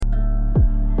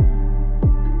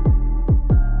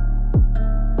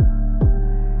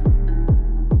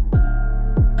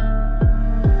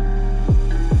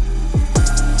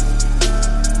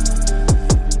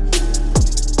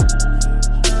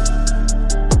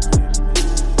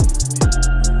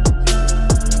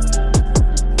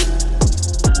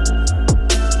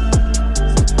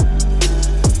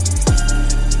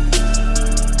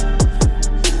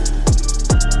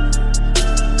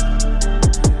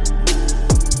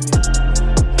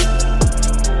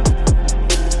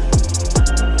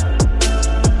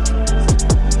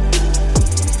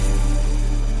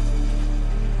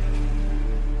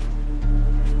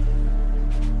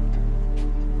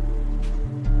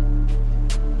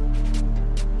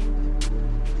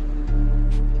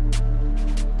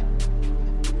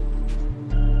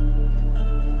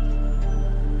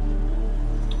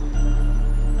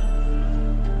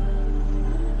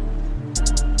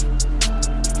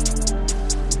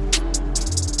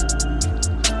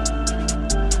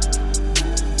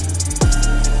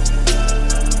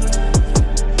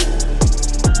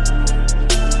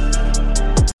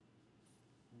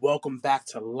welcome back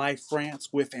to Life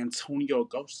Rants with Antonio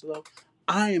Agosto.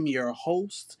 I am your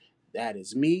host. That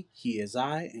is me, he is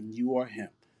I, and you are him.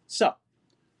 So,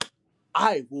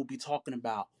 I will be talking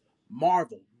about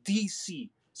Marvel, DC,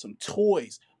 some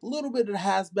toys, a little bit of the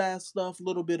Hasbro stuff, a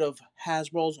little bit of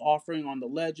Hasbro's offering on the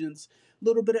Legends, a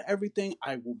little bit of everything.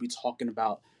 I will be talking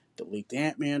about the leaked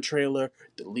Ant-Man trailer,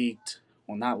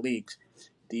 not leaked,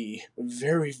 the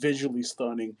very visually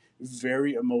stunning,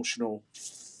 very emotional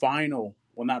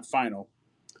not final,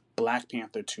 Black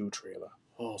Panther 2 trailer.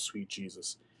 Oh, sweet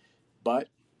Jesus. But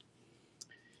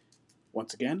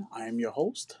once again, I am your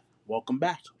host. Welcome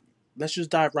back. Let's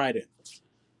just dive right in.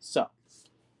 So,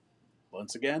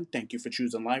 once again, thank you for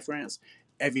choosing Life Rants.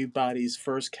 Everybody's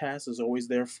first cast is always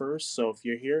there first. So if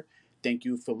you're here, thank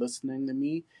you for listening to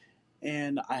me.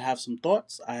 And I have some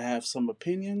thoughts, I have some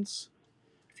opinions.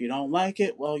 If you don't like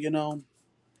it, well,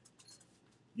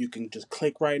 you can just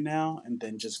click right now and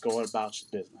then just go about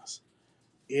your business.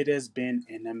 It has been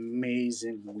an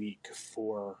amazing week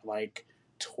for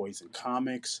toys and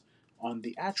comics. On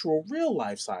the actual real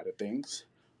life side of things,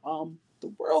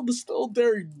 the world is still a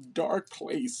very dark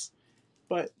place.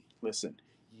 But listen,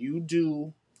 you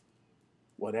do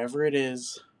whatever it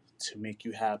is to make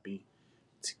you happy,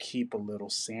 to keep a little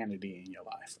sanity in your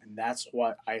life. And that's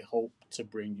what I hope to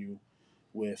bring you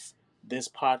with this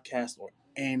podcast or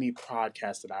any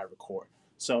podcast that I record.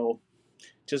 So,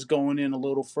 just going in a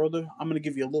little further, I'm going to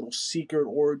give you a little secret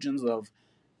origins of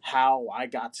how I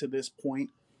got to this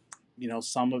point.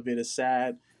 Some of it is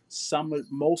sad,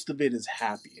 most of it is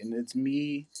happy, and it's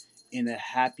me in a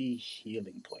happy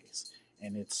healing place,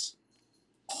 and it's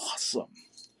awesome.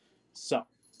 So,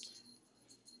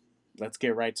 let's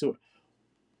get right to it.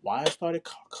 Why I started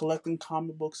collecting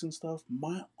comic books and stuff?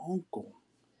 My uncle,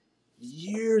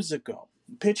 years ago,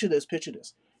 picture this,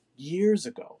 years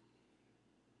ago,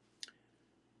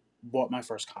 bought my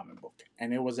first comic book,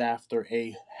 and it was after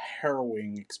a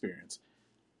harrowing experience.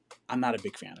 I'm not a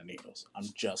big fan of needles. I'm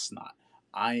just not.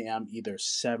 I am either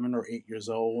 7 or 8 years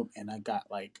old, and I got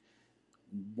it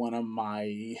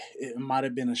might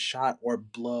have been a shot or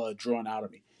blood drawn out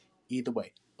of me. Either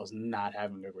way, I was not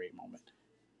having a great moment.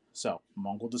 So,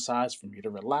 my uncle decides for me to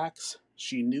relax.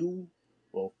 He knew,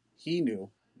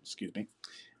 excuse me,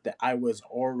 that I was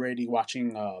already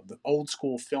watching the old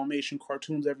school Filmation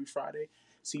cartoons every Friday.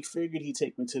 So he figured he'd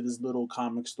take me to this little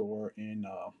comic store in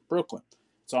Brooklyn.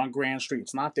 It's on Grand Street.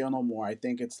 It's not there no more. I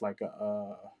think it's like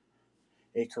a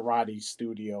karate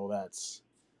studio that's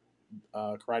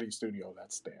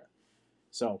there.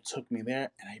 So took me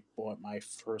there, and I bought my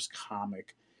first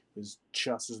comic. It was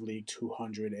Justice League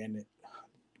 200, and it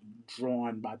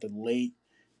drawn by the late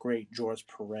great George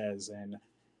Perez, and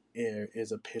it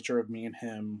is a picture of me and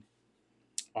him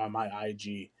on my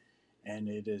IG, and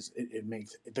it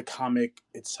makes the comic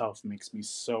itself makes me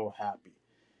so happy.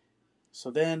 So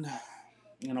then,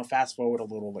 fast forward a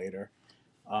little later,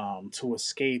 to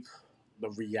escape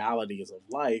the realities of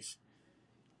life,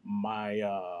 my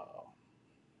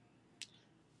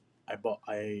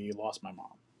I lost my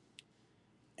mom,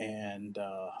 and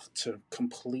to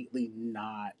completely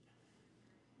not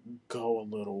go a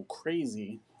little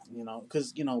crazy,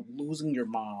 because losing your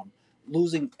mom,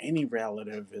 losing any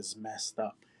relative is messed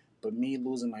up, but me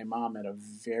losing my mom at a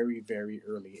very very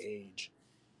early age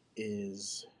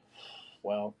is,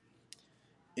 well,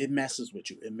 it messes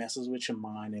with you. It messes with your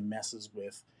mind. It messes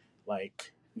with,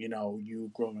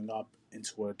 you growing up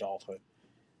into adulthood.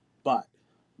 But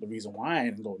the reason why I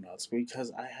didn't go nuts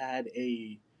because I had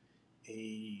a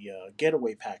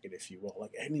getaway packet, if you will.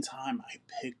 Like anytime I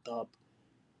picked up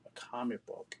a comic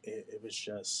book, it was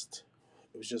just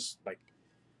like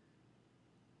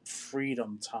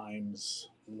freedom times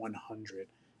 100.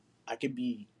 I could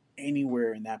be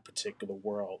anywhere in that particular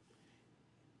world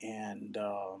and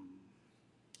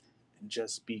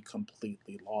just be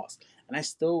completely lost. And I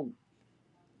still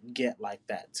get like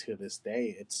that to this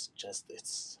day. It's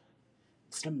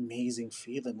an amazing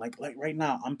feeling. Like right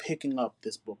now, I'm picking up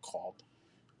this book called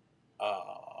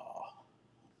uh,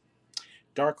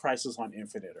 Dark Crisis on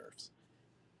Infinite Earths,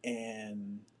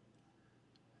 and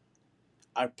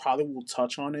I probably will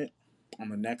touch on it on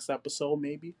the next episode,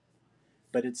 maybe.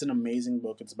 But it's an amazing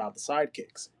book. It's about the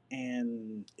sidekicks,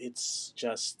 and it's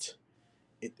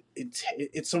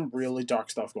some really dark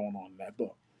stuff going on in that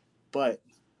book. But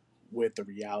with the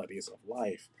realities of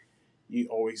life, you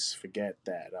always forget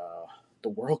that the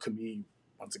world can be,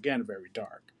 once again, very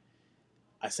dark.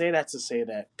 I say that to say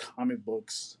that comic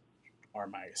books are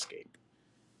my escape,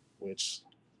 which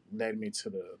led me to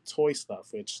the toy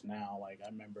stuff, which now, I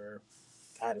remember,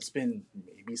 God, it's been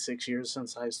maybe 6 years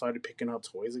since I started picking up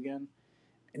toys again.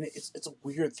 And it's a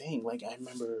weird thing. Like, I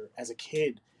remember as a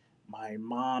kid, my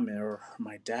mom or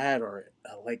my dad or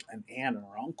like an aunt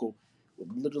or uncle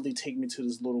would literally take me to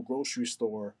this little grocery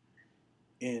store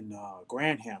in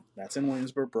Granham. That's in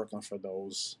Williamsburg, Brooklyn. For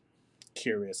those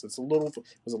curious, it was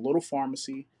a little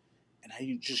pharmacy, and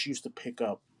I just used to pick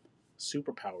up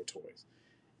superpower toys.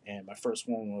 And my first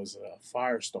one was a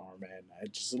Firestorm,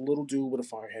 and just a little dude with a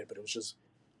fire head, but it was just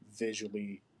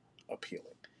visually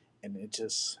appealing. And it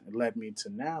led me to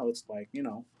now. It's like,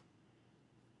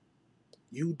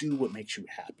 you do what makes you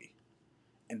happy,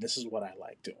 and this is what I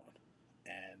like doing.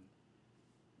 And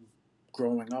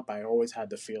growing up, I always had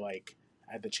to feel like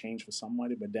I had to change for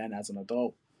somebody, but then as an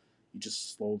adult, you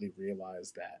just slowly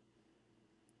realize that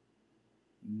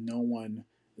no one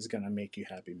is gonna make you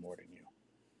happy more than you,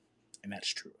 and that's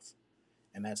truth,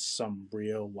 and that's some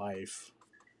real life.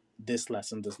 This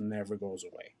lesson just never goes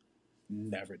away,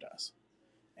 never does,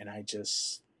 and I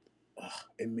just,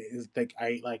 it's like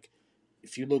I like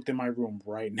if you looked in my room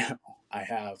right now, I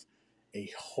have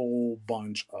a whole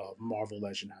bunch of Marvel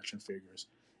Legend action figures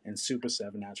and Super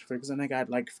 7 action figures, and I got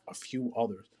like a few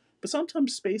others. But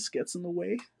sometimes space gets in the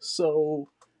way, so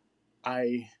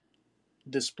I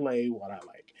display what I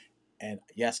like. And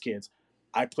yes, kids,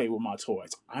 I play with my toys.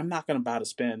 I'm not going to about to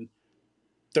spend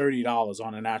 $30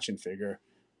 on an action figure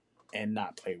and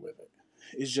not play with it.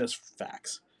 It's just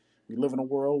facts. We live in a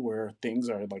world where things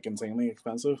are like insanely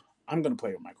expensive. I'm going to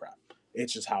play with my crap.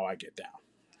 It's just how I get down.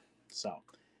 So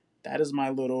that is my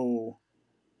little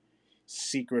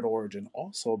secret origin.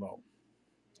 Also, though,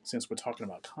 since we're talking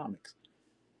about comics,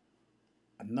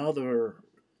 another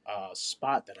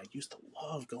spot that I used to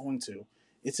love going to.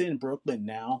 It's in Brooklyn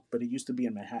now, but it used to be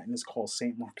in Manhattan. It's called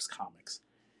St. Mark's Comics.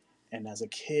 And as a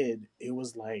kid, it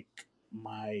was like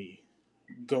my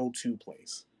go-to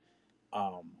place.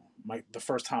 Um, the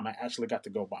first time I actually got to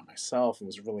go by myself, it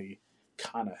was really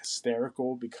kind of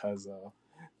hysterical because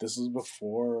this was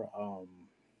before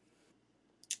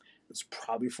it was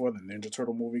probably before the Ninja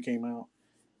Turtle movie came out,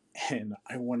 and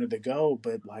I wanted to go,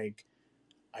 but like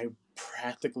I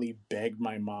practically begged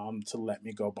my mom to let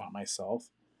me go by myself,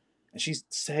 and she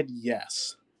said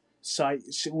yes. So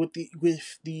with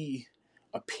the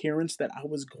appearance that I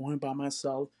was going by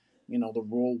myself, the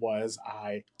rule was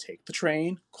I take the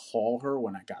train, call her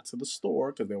when I got to the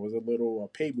store because there was a little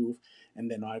pay booth, and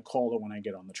then I call her when I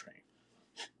get on the train.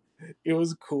 It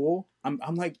was cool.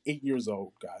 I'm like 8 years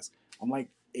old, guys. I'm like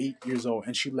 8 years old,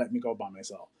 and she let me go by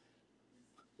myself.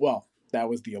 Well, that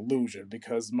was the illusion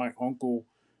because my uncle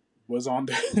was on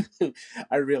the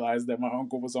I realized that my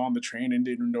uncle was on the train and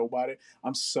didn't know about it.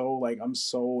 I'm so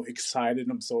excited,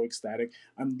 I'm so ecstatic.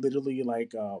 I'm literally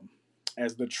like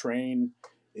as the train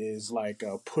is like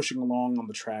pushing along on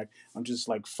the track, I'm just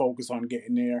like focused on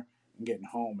getting there and getting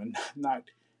home and not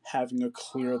having a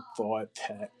clear thought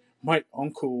that my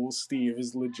uncle Steve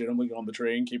is legitimately on the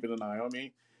train keeping an eye on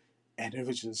me. And it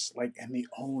was just like, and the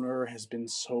owner has been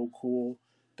so cool.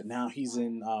 But now he's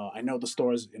in. I know the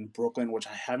store is in Brooklyn, which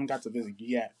I haven't got to visit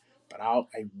yet, but I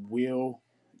will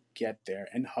get there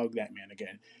and hug that man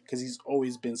again because he's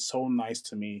always been so nice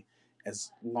to me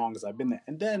as long as I've been there.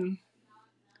 And then,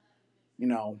 you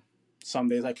know, some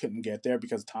days I couldn't get there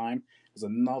because of time. There's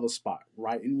another spot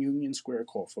right in Union Square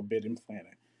called Forbidden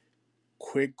Planet.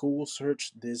 Quick Google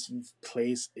search. This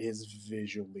place is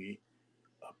visually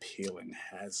appealing.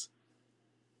 Has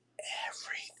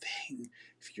everything.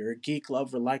 If you're a geek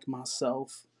lover like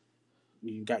myself,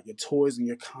 you got your toys and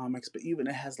your comics, but even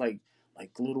it has like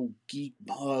little geek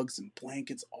mugs and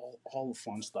blankets, all the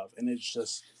fun stuff, and it's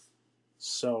just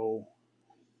so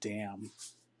damn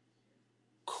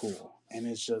cool. And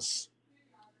it's just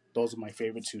those are my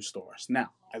favorite two stores.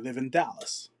 Now I live in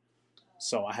Dallas,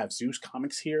 so I have Zeus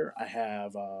Comics here. I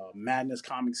have Madness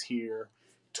Comics here.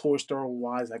 Toy store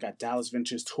wise, I got Dallas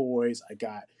Vintage Toys. I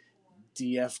got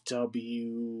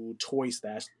DFW Toy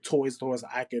Stash, toy stores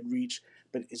I could reach.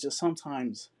 But it's just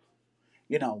sometimes,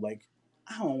 like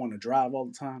I don't want to drive all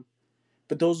the time.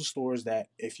 But those are stores that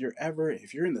if you're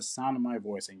in the sound of my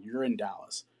voice and you're in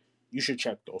Dallas, you should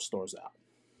check those stores out.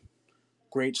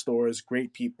 Great stores,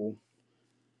 great people,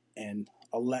 and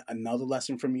another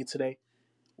lesson from me today: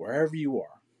 wherever you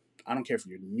are, I don't care if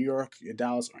you're in New York, you're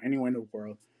Dallas, or anywhere in the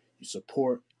world, you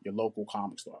support your local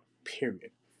comic store.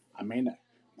 Period. I may not,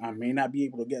 I may not be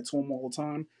able to get to them all the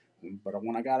time, but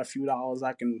when I got a few dollars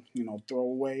I can, throw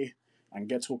away, I can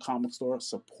get to a comic store.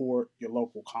 Support your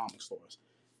local comic stores.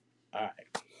 All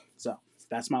right. So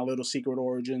that's my little secret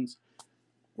origins.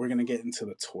 We're gonna get into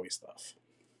the toy stuff.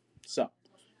 So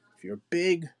if you're a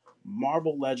big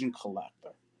Marvel Legend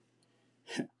collector,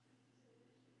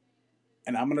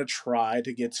 and I'm gonna try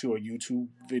to get to a YouTube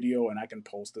video and I can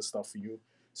post this stuff for you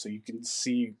so you can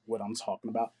see what I'm talking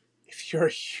about. if you're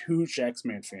a huge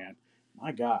X-Men fan,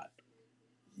 my God,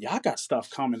 y'all got stuff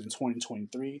coming in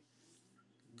 2023.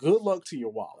 Good luck to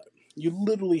your wallet. You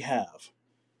literally have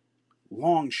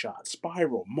Long Shot,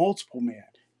 Spiral, Multiple Man,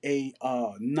 a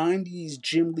 90s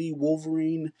Jim Lee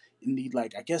Wolverine in the,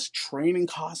 like, I guess, training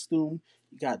costume.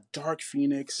 You got Dark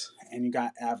Phoenix, and you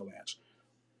got Avalanche.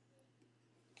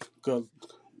 Good.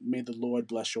 May the Lord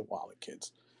bless your wallet,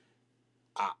 kids.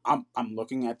 I'm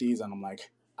looking at these and I'm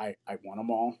like, I want them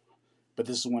all, but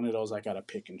this is one of those I gotta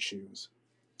pick and choose.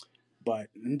 But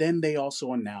and then they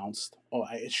also announced. Oh,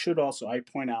 it should also I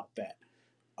point out that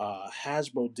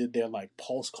Hasbro did their like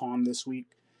PulseCon this week,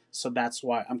 so that's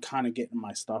why I'm kind of getting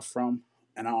my stuff from.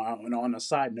 And on a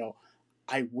side note,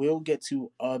 I will get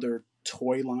to other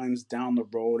toy lines down the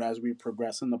road as we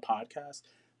progress in the podcast.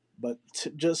 But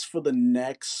just for the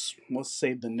next, let's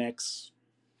say the next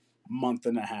month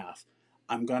and a half,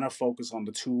 I'm gonna focus on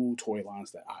the two toy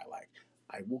lines that I like.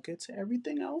 I will get to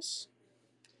everything else,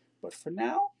 but for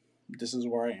now, this is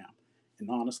where I am. And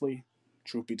honestly,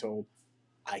 truth be told,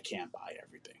 I can't buy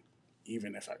everything,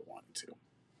 even if I wanted to.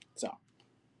 So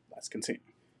let's continue.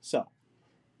 So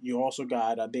you also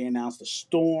got they announced a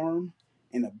Storm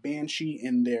and a Banshee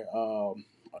in their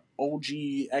OG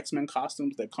X Men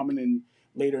costumes. They're coming in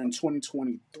later in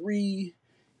 2023.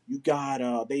 You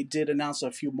got they did announce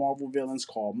a few Marvel villains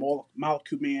called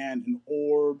Malkuman and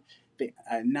Orb. They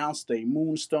announced a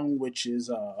Moonstone, which is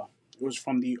it was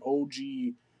from the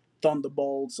OG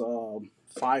Thunderbolts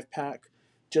 5 pack,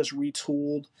 just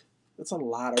retooled. That's a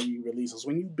lot of re-releases.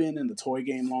 When you've been in the toy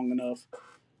game long enough,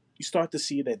 you start to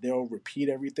see that they'll repeat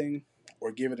everything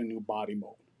or give it a new body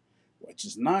mold, which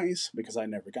is nice because I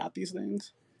never got these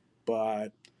things,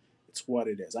 but it's what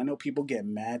it is. I know people get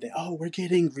mad that, oh, we're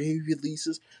getting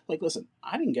re-releases. Like, listen,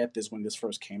 I didn't get this when this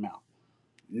first came out.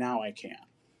 Now I can.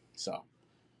 So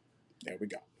there we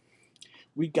go.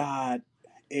 We got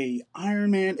a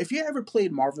Iron Man. If you ever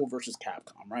played Marvel versus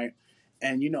Capcom, right?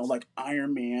 And you know, like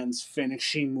Iron Man's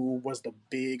finishing move was the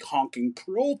big honking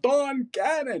proton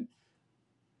cannon.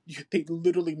 They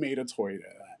literally made a toy to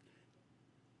that.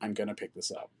 I'm gonna pick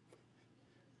this up.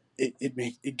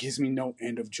 It gives me no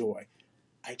end of joy.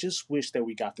 I just wish that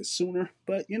we got this sooner,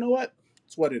 but you know what?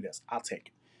 It's what it is. I'll take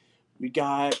it. We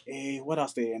got a what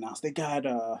else they announced? They got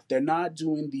they're not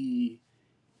doing the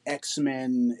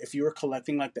X-Men. If you were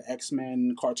collecting like the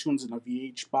X-Men cartoons in a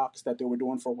VH box that they were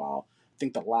doing for a while, I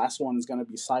think the last one is gonna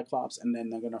be Cyclops, and then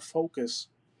they're gonna focus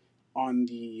on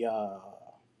the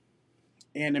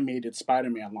animated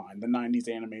Spider-Man line, the '90s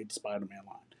animated Spider-Man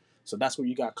line. So that's what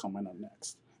you got coming up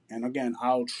next. And again,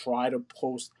 I'll try to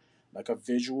post like a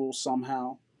visual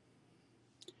somehow,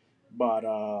 but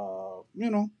you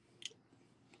know,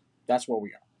 that's where we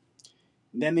are.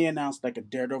 Then they announced like a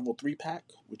Daredevil 3 pack,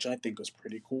 which I think was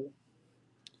pretty cool.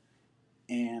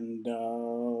 And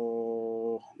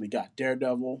they got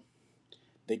Daredevil,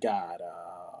 they got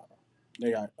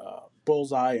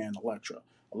Bullseye and Elektra.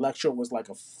 Elektra was like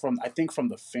a from I think from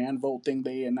the fan vote thing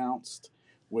they announced,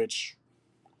 which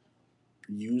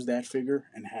use that figure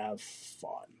and have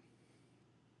fun.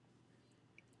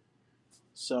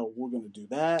 So we're gonna do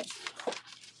that.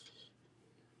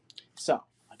 So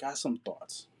I got some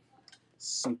thoughts,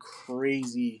 some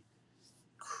crazy,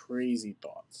 crazy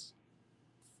thoughts.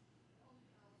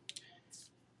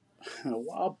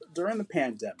 While during the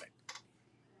pandemic,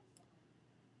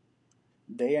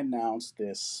 they announced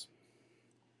this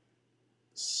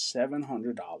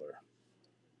 $700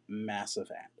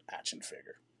 massive action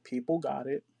figure. People got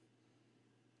it.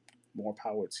 More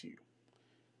power to you.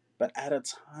 But at a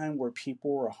time where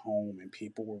people were home and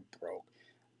people were broke,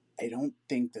 I don't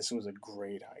think this was a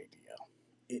great idea.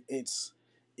 It's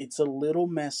a little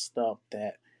messed up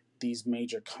that these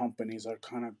major companies are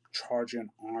kind of charging an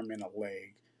arm and a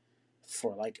leg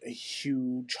for like a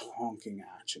huge honking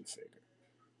action figure.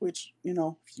 Which, you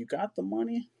know, if you got the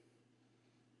money,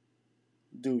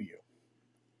 do you?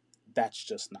 That's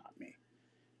just not me.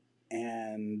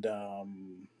 And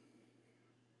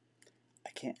I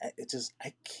can't. It just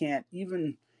I can't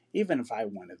even if I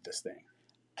wanted this thing,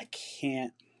 I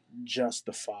can't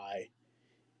justify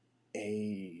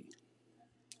a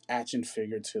action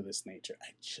figure to this nature.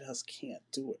 I just can't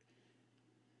do it.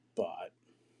 But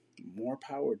more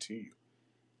power to you.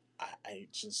 I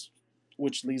just,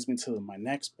 which leads me to my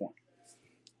next point.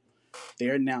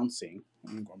 They're announcing.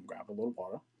 I'm going to grab a little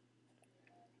water.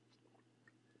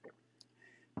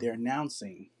 They're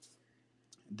announcing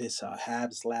this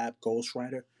Habs Lab Ghost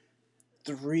Rider,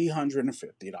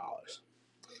 $350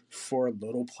 for a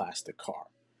little plastic car,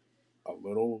 a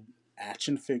little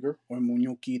action figure or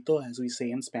muñequito, as we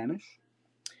say in Spanish.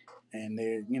 And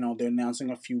they're announcing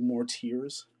a few more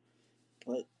tiers,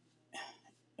 but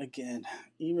again,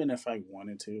 even if I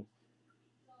wanted to,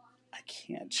 I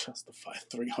can't justify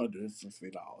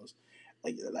 $350.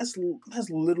 Like that's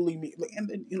literally me. Like, and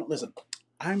then listen,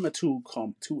 I'm a two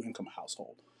income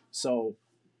household, so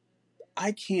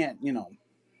I can't.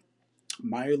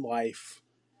 My life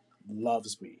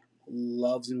loves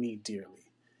me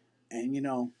dearly,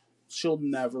 and she'll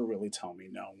never really tell me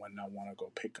no when I want to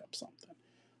go pick up something,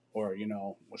 or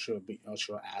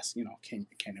she'll ask, can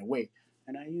it wait?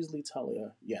 And I usually tell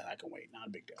her, yeah, I can wait, not a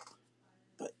big deal.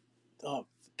 But uh,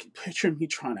 picture me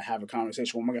trying to have a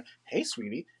conversation with my guy. Hey,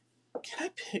 sweetie,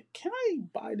 Can I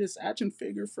buy this action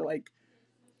figure for like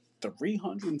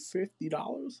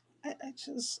 $350? I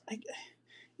just,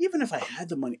 even if I had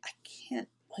the money, I can't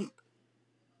like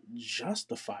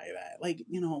justify that. Like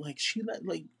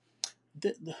like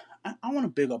I want to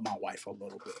big up my wife a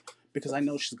little bit because I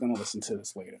know she's gonna listen to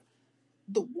this later.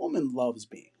 The woman loves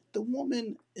me. The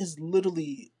woman is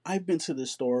literally. I've been to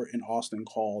this store in Austin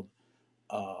called.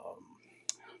 I'm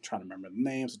trying to remember the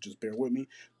names. So just bear with me.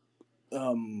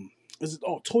 Um, is it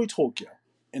Toy Tokyo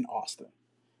in Austin?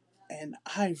 And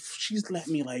I've she's let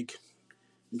me like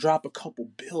drop a couple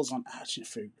bills on action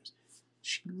figures.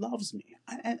 She loves me.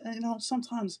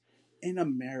 Sometimes in a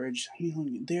marriage,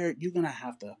 there you're gonna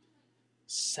have to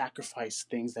sacrifice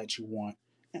things that you want,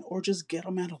 or just get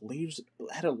them at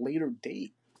a later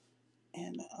date.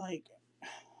 And like,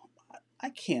 I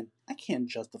can't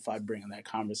justify bringing that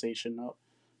conversation up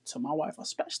to my wife,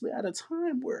 especially at a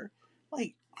time where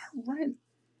like our rent.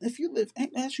 If you live,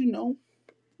 as you know,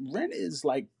 rent is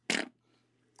like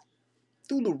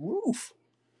through the roof.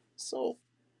 So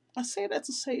I say that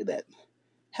to say that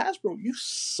Hasbro, you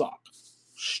suck.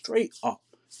 Straight up.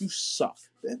 You suck.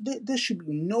 There should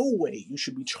be no way you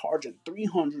should be charging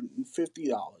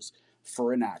 $350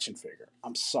 for an action figure.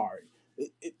 I'm sorry.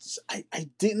 I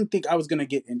didn't think I was gonna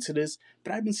get into this,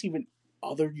 but I've been seeing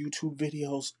other YouTube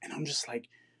videos and I'm just like,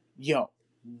 yo,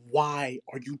 why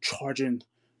are you charging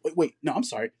wait, no, I'm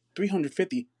sorry,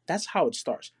 350, that's how it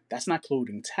starts. That's not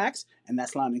including tax and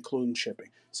that's not including shipping.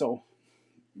 So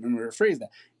let me rephrase that.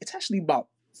 It's actually about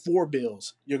four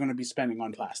bills you're going to be spending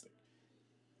on plastic.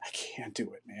 I can't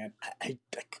do it, man.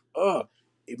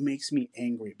 It makes me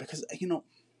angry because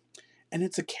and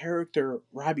it's a character.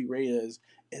 Robbie Reyes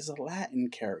is a Latin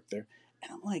character,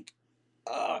 and I'm like,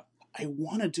 I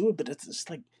want to do it, but it's just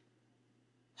like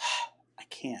I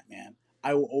can't, man.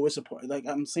 I will always support. Like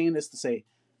I'm saying this to say,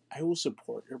 I will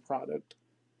support your product,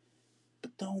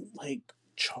 but don't like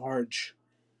charge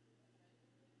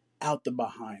out the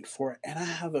behind for it. And I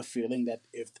have a feeling that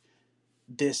if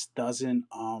this doesn't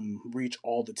reach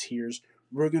all the tiers,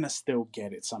 we're gonna still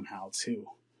get it somehow too,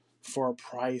 for a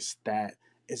price that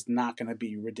is not gonna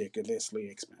be ridiculously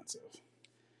expensive.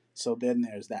 So then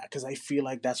there's that because I feel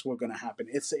like that's what's gonna happen.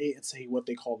 It's a what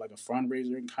they call like a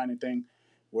fundraiser kind of thing,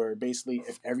 where basically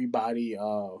if everybody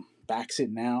backs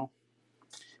it now,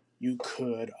 you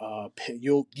could pay,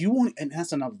 you won't, and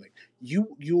that's another thing.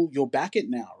 You'll back it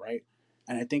now, right?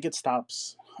 And I think it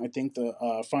stops. I think the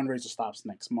fundraiser stops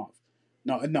next month.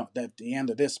 No, at the end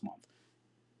of this month.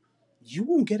 You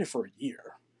won't get it for a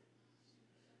year,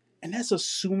 and that's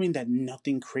assuming that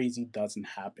nothing crazy doesn't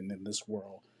happen in this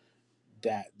world.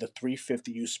 That the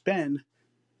 350 you spend,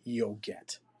 you'll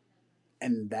get,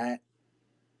 and that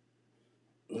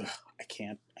ugh, I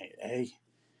can't.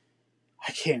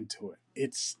 I can't do it.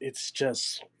 It's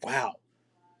just wow,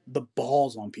 the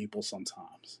balls on people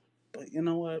sometimes. But you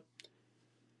know what?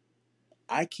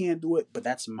 I can't do it, but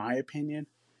that's my opinion.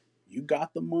 You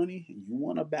got the money and you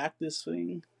want to back this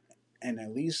thing, and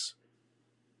at least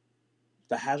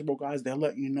the Hasbro guys, they'll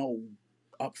let you know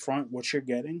up front what you're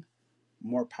getting.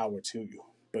 More power to you.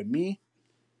 But me,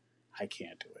 I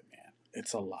can't do it, man.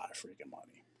 It's a lot of freaking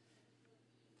money.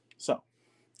 So,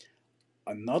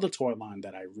 another toy line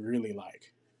that I really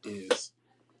like is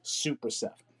Super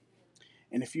 7.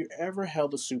 And if you ever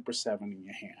held a Super 7 in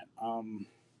your hand,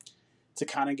 to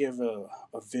kind of give a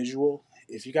visual,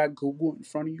 if you got Google in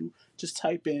front of you, just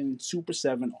type in Super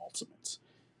 7 Ultimates.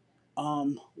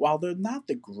 While they're not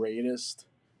the greatest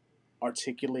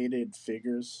articulated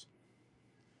figures,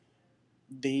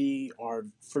 they are,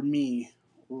 for me,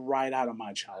 right out of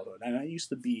my childhood. And I used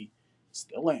to be,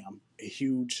 still am, a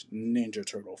huge Ninja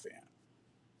Turtle fan.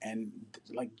 And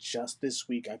like just this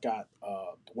week, I got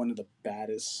one of the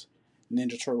baddest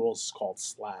Ninja Turtles called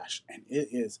Slash, and it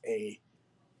is a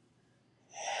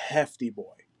hefty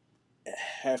boy, a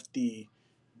hefty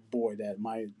boy that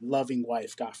my loving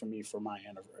wife got for me for my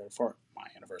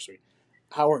anniversary,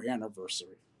 our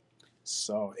anniversary.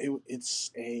 So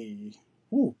it's a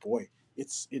oh boy,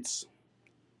 it's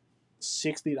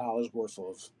 $60 worth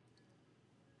of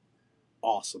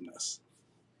awesomeness.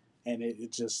 and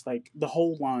it just like the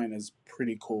whole line is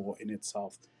pretty cool in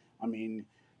itself. I mean,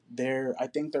 I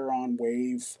think they're on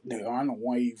wave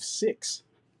 6,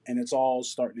 and it's all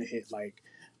starting to hit like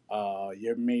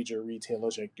your major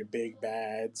retailers, like your big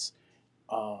bads,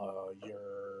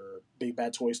 your big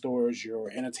bad toy stores, your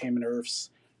entertainment earths.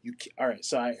 All right,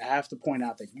 so I have to point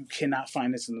out that you cannot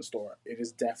find this in the store. It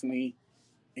is definitely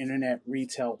internet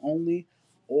retail only,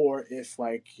 or if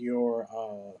like you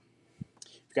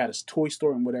got a toy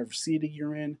store in whatever city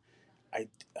you're in, I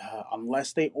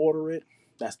unless they order it,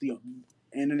 that's the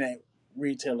internet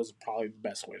retail is probably the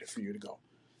best way for you to go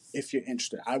if you're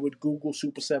interested. I would Google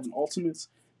Super 7 Ultimates,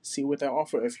 see what they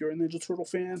offer. If you're a Ninja Turtle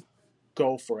fan,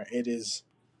 go for it. It is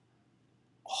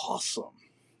awesome.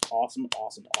 Awesome,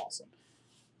 awesome, awesome.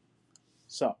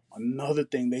 So, another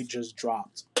thing they just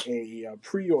dropped a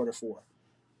pre order for.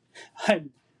 I,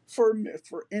 for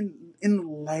in the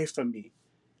life of me,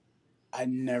 I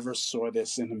never saw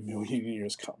this in a million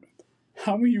years coming.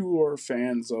 How many of you are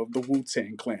fans of the Wu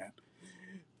Tang Clan?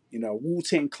 You know, Wu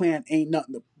Tang Clan ain't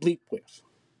nothing to bleep with.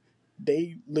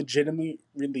 They legitimately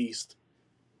released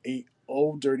a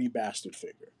old dirty bastard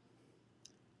figure.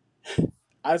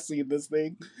 I see this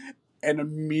thing, and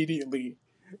immediately,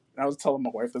 I was telling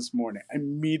my wife this morning.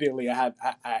 Immediately, I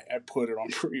put it on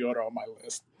pre-order on my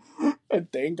list.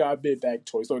 And thank God, Big Bag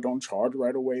Toy Store don't charge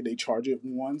right away. They charge it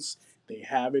once they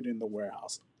have it in the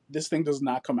warehouse. This thing does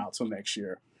not come out till next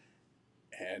year,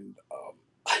 and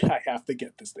I have to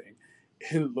get this thing.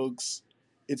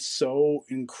 It's so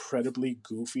incredibly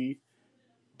goofy,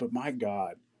 but my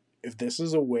God, if this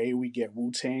is a way we get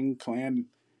Wu Tang Clan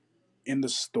in the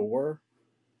store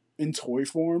in toy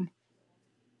form,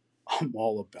 I'm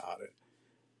all about it.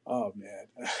 Oh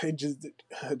man,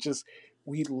 just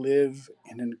we live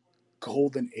in a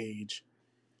golden age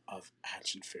of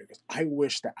action figures. I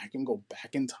wish that I can go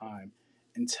back in time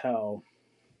and tell,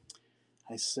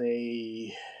 I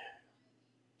say,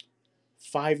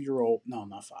 5-year-old, no,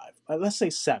 not five, let's say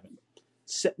seven,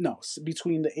 no,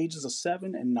 between the ages of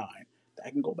 7 and 9, that I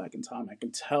can go back in time. I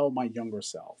can tell my younger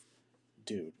self,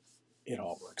 dude, it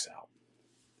all works out.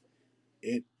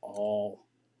 It all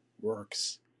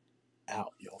works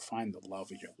out. You'll find the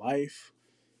love of your life,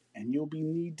 and you'll be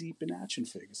knee deep in action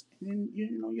figures, and then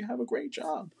you have a great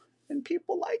job, and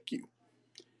people like you.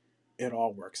 It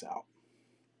all works out.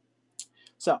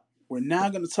 So we're now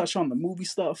going to touch on the movie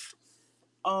stuff.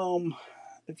 Um,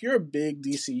 if you're a big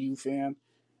DCU fan,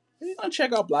 you're gonna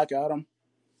check out Black Adam.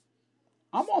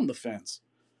 I'm on the fence.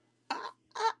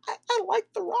 I like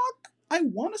The Rock. I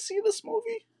want to see this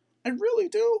movie. I really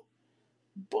do.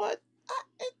 But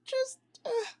it just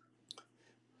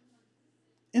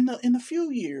in the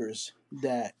few years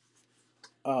that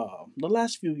the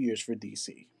last few years for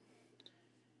DC,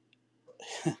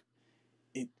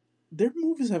 it their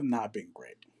movies have not been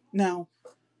great. Now,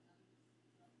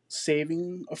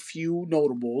 saving a few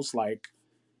notables like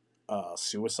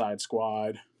Suicide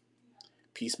Squad,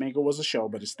 Peacemaker was a show,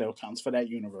 but it still counts for that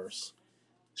universe.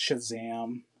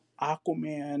 Shazam,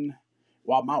 Aquaman.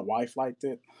 While my wife liked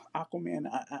it, Aquaman,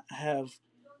 I have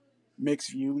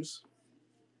mixed views.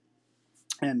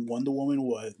 And Wonder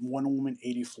Woman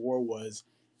 84 was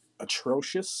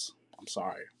atrocious. I'm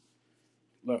sorry.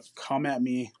 Look, come at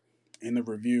me in the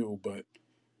review, but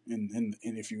and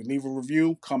if you leave a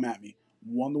review, come at me.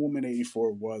 Wonder Woman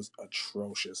 84 was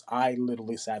atrocious. I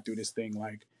literally sat through this thing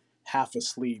like half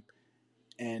asleep,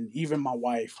 and even my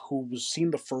wife, who was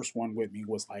seen the first one with me,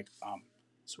 was like,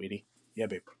 sweetie, yeah,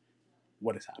 babe,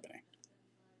 what is happening?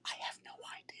 I have no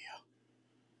idea.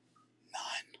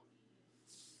 None.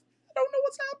 I don't know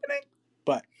what's happening.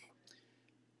 But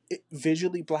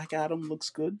visually, Black Adam looks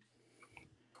good.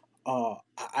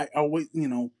 I always,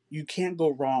 you can't go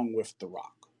wrong with The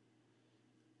Rock.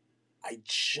 I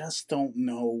just don't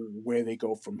know where they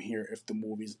go from here if the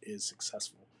movie is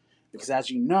successful, because as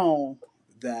you know,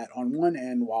 that on one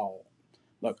end, while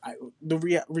look,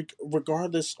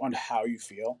 regardless on how you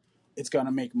feel, it's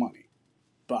gonna make money.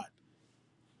 But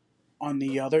on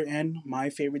the other end,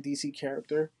 my favorite DC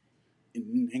character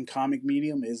in comic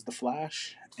medium is the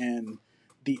Flash, and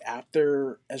the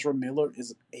actor Ezra Miller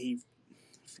is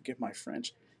forgive my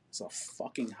French, is a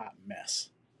fucking hot mess.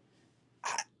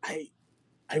 I I,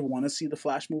 I want to see the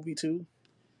Flash movie too.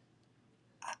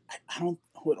 I don't,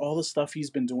 with all the stuff he's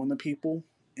been doing to people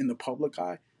in the public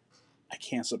eye, I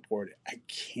can't support it. I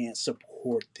can't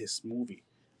support this movie.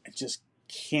 I just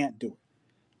can't do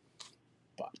it.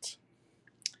 But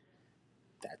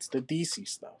that's the DC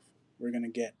stuff. We're gonna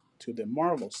get to the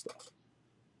Marvel stuff.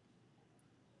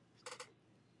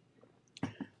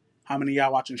 How many of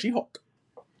y'all watching She-Hulk?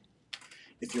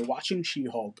 If you're watching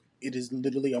She-Hulk, it is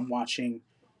literally I'm watching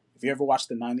If you ever watched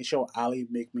the '90s show Ally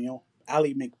McBeal,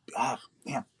 Ally Mc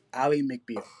damn Ally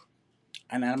McBeal,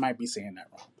 and I might be saying that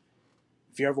wrong.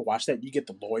 If you ever watch that, you get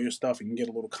the lawyer stuff and you get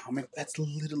a little comic. That's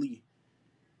literally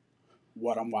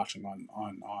what I'm watching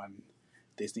on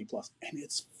Disney Plus, and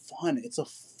it's fun. It's a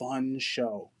fun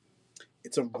show.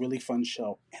 It's a really fun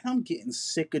show, and I'm getting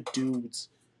sick of dudes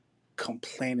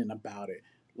complaining about it.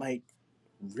 Like,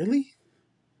 really?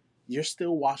 You're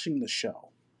still watching the show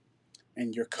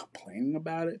and you're complaining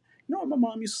about it? You know what my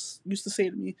mom used to say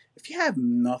to me? If you have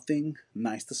nothing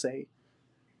nice to say,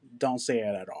 don't say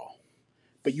it at all.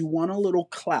 But you want a little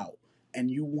clout and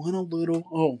you want a little,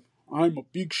 oh, I'm a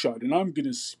big shot and I'm going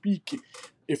to speak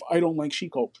if I don't like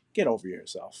Chico. Get over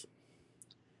yourself.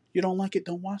 You don't like it,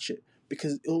 don't watch it.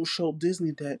 Because it'll show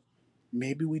Disney that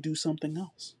maybe we do something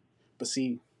else. But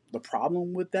see, the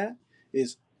problem with that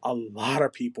is a lot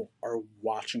of people are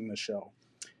watching the show.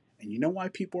 And you know why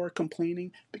people are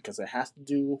complaining? Because it has to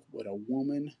do with a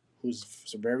woman who's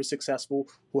very successful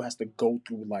who has to go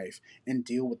through life and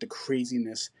deal with the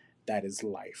craziness that is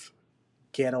life.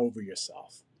 Get over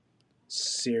yourself.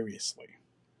 Seriously.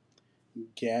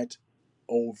 Get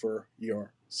over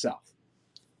yourself.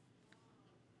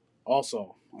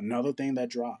 Also, another thing that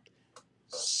dropped.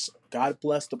 God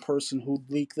bless the person who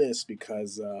leaked this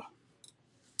because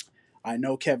I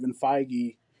know Kevin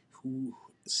Feige, who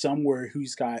somewhere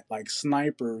who's got like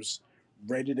snipers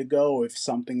ready to go if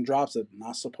something drops it.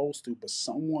 Not supposed to, but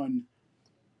someone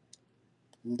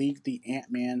leaked the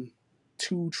Ant Man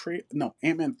 3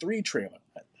 trailer.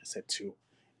 I said two.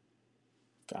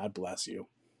 God bless you.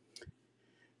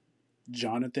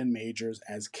 Jonathan Majors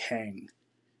as Kang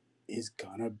is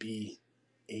gonna be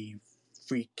a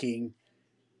freaking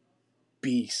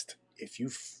beast. If you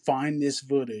find this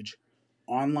footage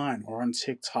online or on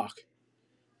TikTok,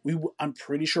 I'm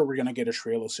pretty sure we're gonna get a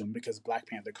trailer soon because Black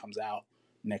Panther comes out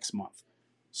next month.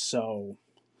 So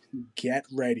get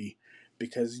ready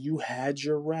because you had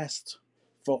your rest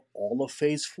for all of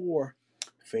Phase 4.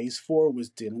 Phase 4 was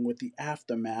dealing with the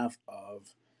aftermath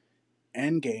of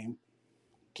Endgame.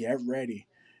 Get ready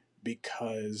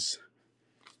because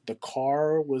the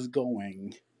car was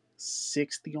going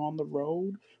 60 on the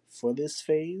road for this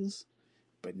phase,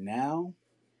 but now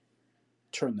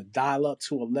turn the dial up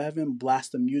to 11,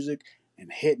 blast the music,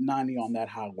 and hit 90 on that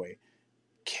highway.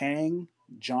 Kang,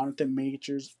 Jonathan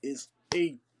Majors, is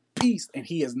a beast, and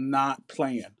he is not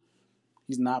playing.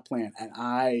 He's not playing. And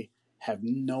I have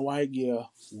no idea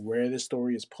where this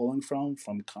story is pulling from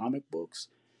comic books.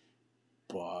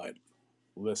 But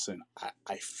listen,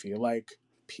 I feel like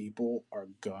people are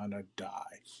gonna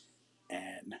die.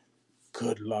 And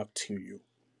good luck to you.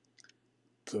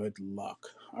 Good luck.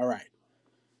 All right.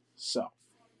 So,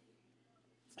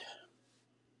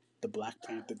 the Black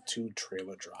Panther 2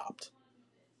 trailer dropped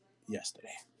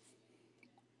yesterday.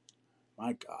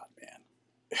 My God,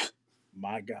 man.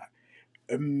 My God.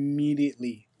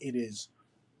 Immediately, it is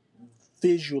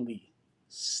visually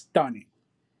stunning.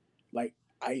 Like,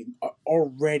 I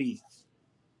already,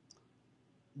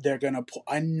 they're gonna pull.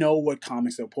 I know what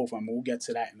comics they'll pull from. We'll get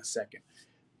to that in a second.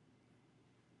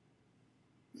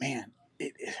 Man,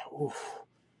 oof.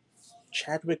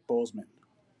 Chadwick Boseman,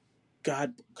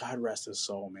 God rest his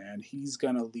soul, man. He's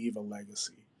gonna leave a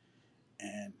legacy,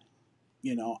 and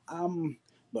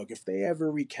look, if they ever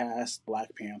recast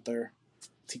Black Panther,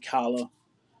 T'Challa,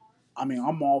 I mean,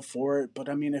 I'm all for it. But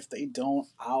I mean, if they don't,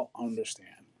 I'll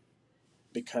understand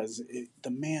because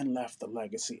the man left a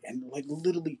legacy, and like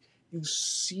literally, you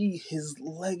see his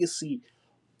legacy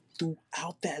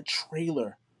throughout that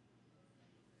trailer.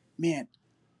 Man,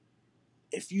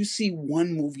 if you see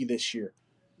one movie this year,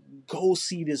 go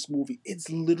see this movie. It's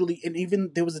literally, and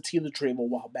even there was a teaser trailer a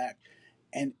while back,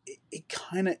 and it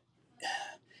kind of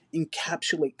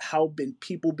encapsulate how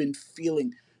people been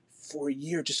feeling for a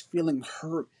year, just feeling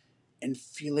hurt and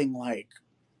feeling like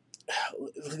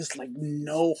it's like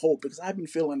no hope. Because I've been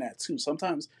feeling that too.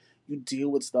 Sometimes you deal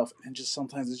with stuff and just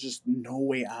sometimes there's just no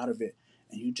way out of it,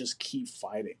 and you just keep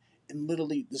fighting. And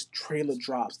literally, this trailer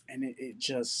drops, and it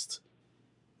just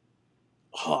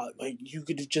like you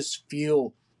could just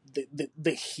feel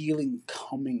the healing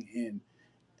coming in.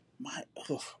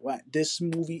 This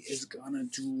movie is gonna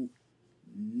do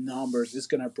numbers. It's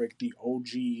gonna break the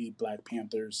OG Black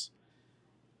Panthers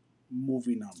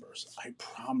movie numbers. I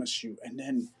promise you. And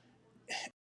then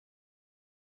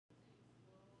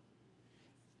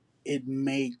it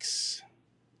makes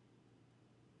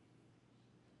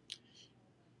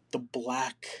the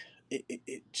black.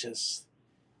 It just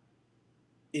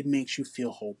it makes you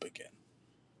feel hope again.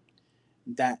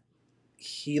 That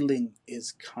healing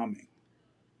is coming,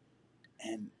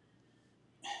 and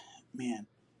man,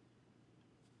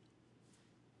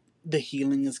 the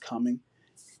healing is coming,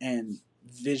 and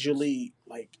visually,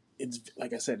 like it's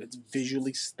like I said, it's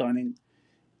visually stunning.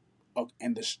 Oh,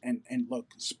 and this and look,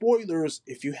 spoilers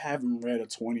if you haven't read a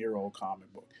 20-year-old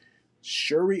comic book.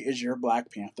 Shuri is your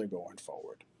Black Panther going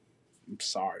forward. I'm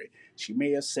sorry. She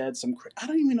may have said some. I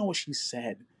don't even know what she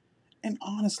said. And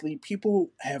honestly,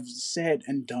 people have said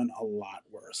and done a lot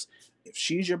worse. If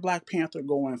she's your Black Panther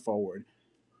going forward,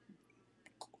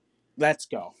 let's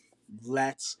go.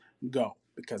 Let's go.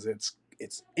 Because it's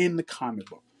in the comic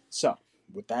book. So,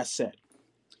 with that said,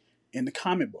 in the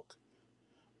comic book,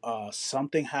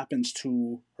 something happens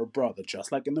to her brother,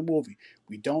 just like in the movie.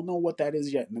 We don't know what that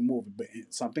is yet in the movie, but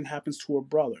something happens to her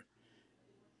brother,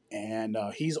 and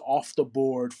he's off the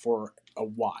board for a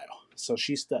while. So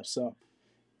she steps up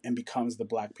and becomes the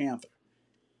Black Panther.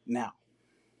 Now,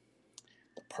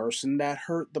 the person that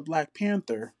hurt the Black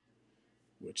Panther,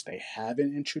 which they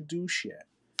haven't introduced yet,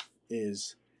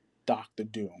 is Doctor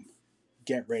Doom.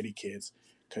 Get ready, kids,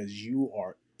 because you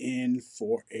are in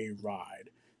for a ride.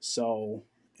 So,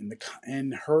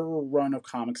 in her run of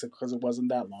comics, because it wasn't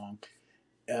that long,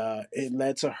 it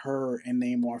led to her and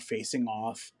Namor facing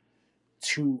off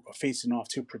to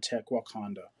protect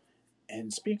Wakanda.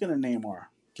 And speaking of Namor,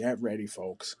 get ready,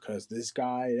 folks, because this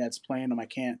guy that's playing him, I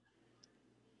can't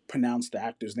pronounce the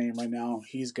actor's name right now.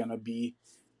 He's gonna be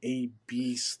a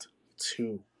beast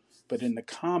too. But in the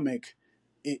comic,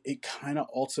 it kind of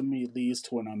ultimately leads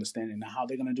to an understanding. Now, how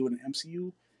they're gonna do it in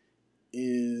MCU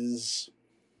is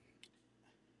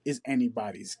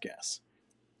anybody's guess.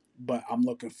 But I'm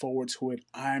looking forward to it.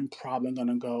 I'm probably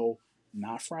gonna go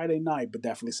not Friday night, but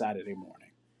definitely Saturday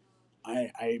morning.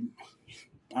 I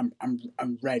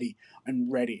I'm ready. I'm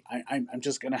ready. I'm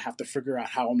just gonna have to figure out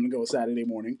how I'm gonna go Saturday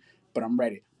morning, but I'm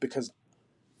ready because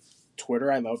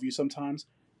Twitter, I love you sometimes,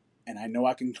 and I know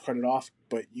I can cut it off,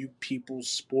 but you people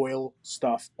spoil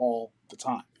stuff all the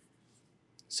time.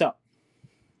 So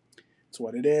it's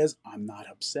what it is. I'm not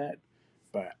upset,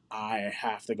 but I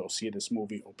have to go see this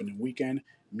movie opening weekend.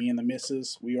 Me and the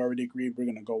missus, we already agreed we're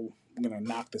gonna go. We're gonna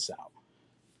knock this out.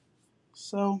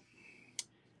 So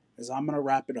as I'm gonna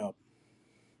wrap it up,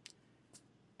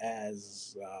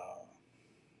 as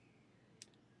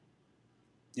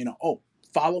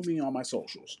follow me on my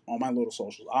socials, on my little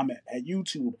socials. I'm at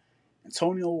YouTube,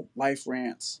 Antonio Life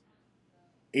Rants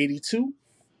 82,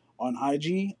 on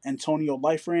IG, Antonio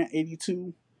Life Rant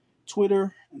 82,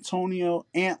 Twitter, Antonio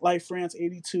Ant Life Rants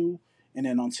 82, and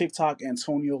then on TikTok,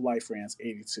 Antonio Life Rants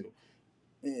 82.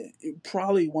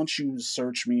 Probably once you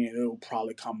search me, it'll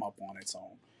probably come up on its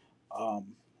own.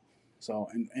 Um, so,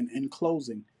 in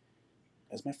closing,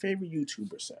 as my favorite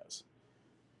YouTuber says,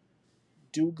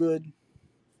 do good,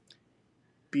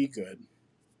 be good,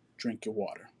 drink your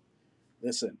water.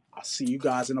 Listen, I'll see you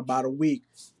guys in about a week.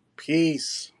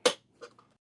 Peace.